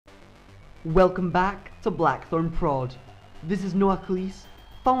Welcome back to BlackthornProd. This is Noah Khalees,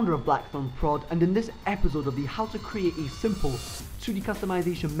 founder of BlackthornProd, and in this episode of the How to Create a Simple 2D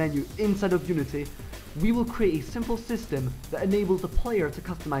Customization menu inside of Unity, we will create a simple system that enables the player to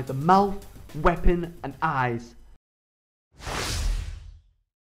customize the mouth, weapon, and eyes.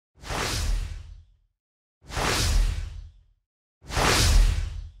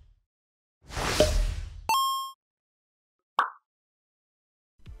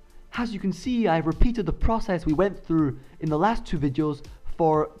 As you can see, I've repeated the process we went through in the last two videos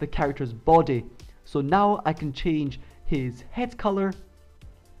for the character's body. So now I can change his head color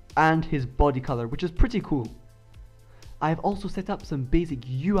and his body color, which is pretty cool. I've also set up some basic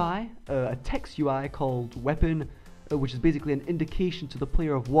UI, a text UI called weapon, which is basically an indication to the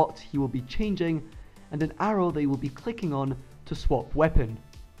player of what he will be changing, and an arrow they will be clicking on to swap weapon.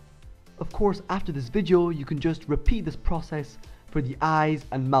 Of course, after this video, you can just repeat this process for the eyes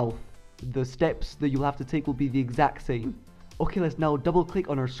and mouth. The steps that you'll have to take will be the exact same. Okay, let's now double click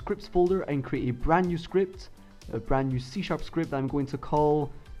on our scripts folder and create a brand new script, a brand new C# script that I'm going to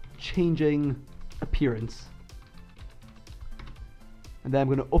call changing appearance. And then I'm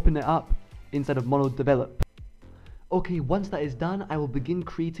going to open it up inside of Mono Develop. Okay, once that is done, I will begin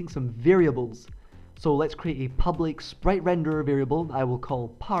creating some variables. So let's create a public sprite renderer variable I will call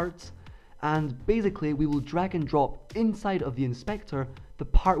parts, and basically we will drag and drop inside of the inspector the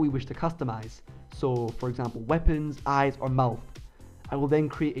part we wish to customize. So for example, weapons, eyes, or mouth. I will then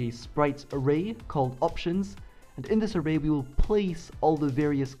create a sprites array called options, and in this array we will place all the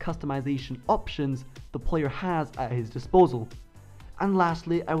various customization options the player has at his disposal. And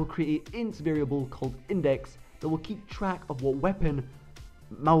lastly, I will create an int variable called index that will keep track of what weapon,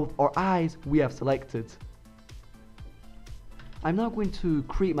 mouth, or eyes we have selected. I'm now going to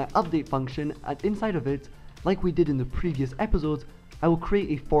create my update function, and inside of it, like we did in the previous episode, I will create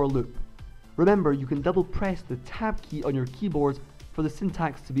a for loop. Remember, you can double press the tab key on your keyboard for the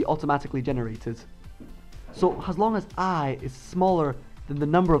syntax to be automatically generated. So as long as I is smaller than the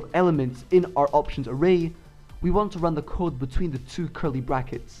number of elements in our options array, we want to run the code between the two curly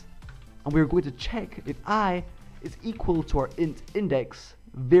brackets. And we're going to check if I is equal to our int index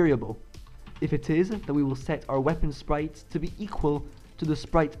variable. If it is, then we will set our weapon sprite to be equal to the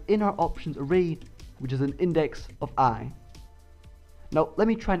sprite in our options array, which is an index of I. Now let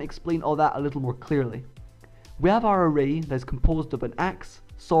me try and explain all that a little more clearly. We have our array that is composed of an axe,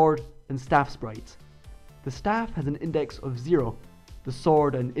 sword, and staff sprite. The staff has an index of 0, the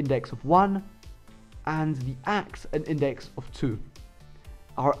sword an index of 1, and the axe an index of 2.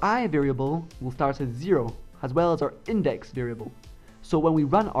 Our I variable will start at 0, as well as our index variable. So when we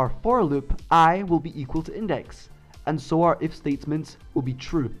run our for loop, I will be equal to index, and so our if statement will be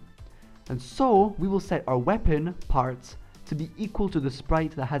true. And so we will set our weapon parts to be equal to the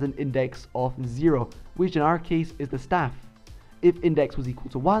sprite that has an index of 0, which in our case is the staff. If index was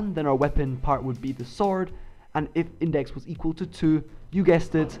equal to 1, then our weapon part would be the sword, and if index was equal to 2, you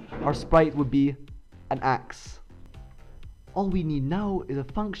guessed it, our sprite would be an axe. All we need now is a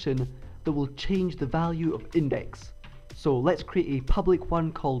function that will change the value of index. So let's create a public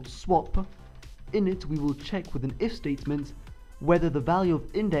one called swap. In it we will check with an if statement whether the value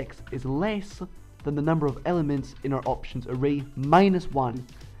of index is less than the number of elements in our options array minus 1.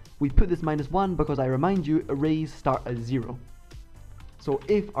 We put this minus 1 because I remind you arrays start at 0. So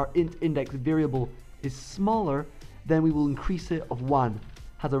if our int index variable is smaller, then we will increase it of 1.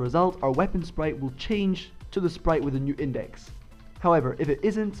 As a result, our weapon sprite will change to the sprite with a new index. However, if it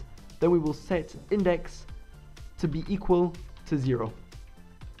isn't, then we will set index to be equal to 0.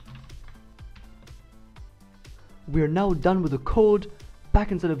 We are now done with the code.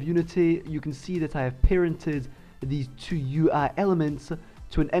 Back inside of Unity, you can see that I have parented these two UI elements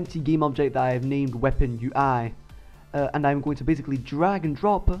to an empty game object that I have named weapon UI. And I'm going to basically drag and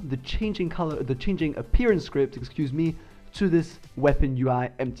drop the changing appearance script, to this weapon UI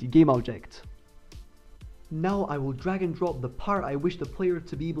empty game object. Now I will drag and drop the part I wish the player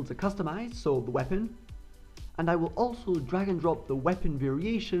to be able to customize, so the weapon, and I will also drag and drop the weapon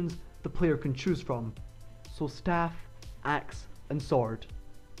variations the player can choose from, so staff, axe, and sword.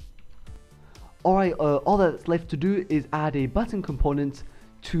 Alright, all that's left to do is add a button component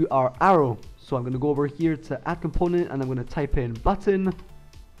to our arrow. So I'm going to go over here to add component, and I'm going to type in button,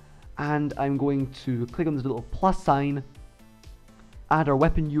 and I'm going to click on this little plus sign, add our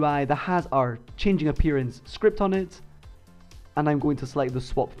weapon UI that has our changing appearance script on it, and I'm going to select the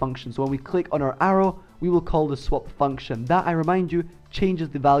swap function. So when we click on our arrow, we will call the swap function. That, I remind you, changes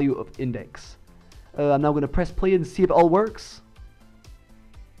the value of index. I'm now going to press play and see if it all works.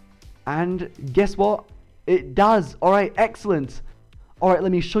 And guess what? It does. Alright, excellent. Alright,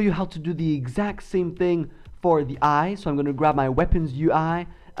 let me show you how to do the exact same thing for the eye. So I'm going to grab my weapons UI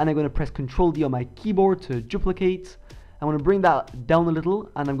and I'm going to press Ctrl D on my keyboard to duplicate. I'm going to bring that down a little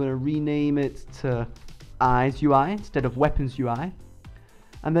and I'm going to rename it to eyes UI instead of weapons UI.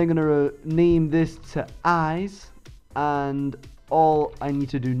 I'm then going to name this to eyes, and all I need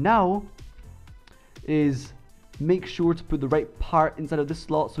to do now is make sure to put the right part inside of this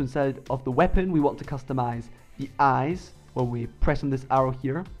slot. So instead of the weapon, we want to customize the eyes when we press on this arrow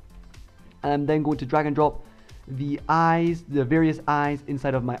here. And I'm then going to drag and drop the eyes, the various eyes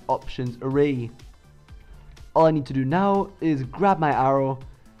inside of my options array. All I need to do now is grab my arrow,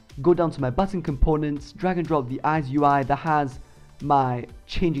 go down to my button components, drag and drop the eyes UI that has my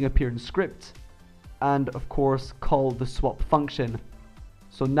changing appearance script, and of course call the swap function.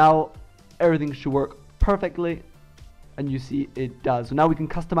 So now everything should work perfectly, and you see it does. So now we can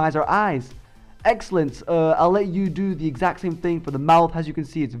customize our eyes. Excellent. I'll let you do the exact same thing for the mouth. As you can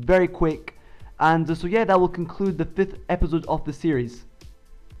see, it's very quick. And so yeah, that will conclude the 5th episode of the series.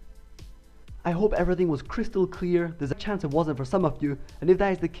 I hope everything was crystal clear. There's a chance it wasn't for some of you, and if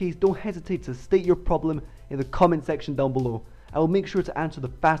that is the case, don't hesitate to state your problem in the comment section down below. I will make sure to answer the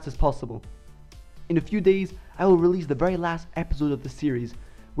fastest possible. In a few days, I will release the very last episode of the series,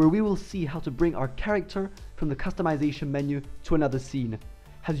 where we will see how to bring our character from the customization menu to another scene.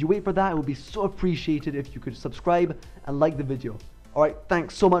 As you wait for that, it would be so appreciated if you could subscribe and like the video. Alright,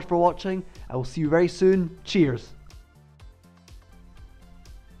 thanks so much for watching. I will see you very soon. Cheers!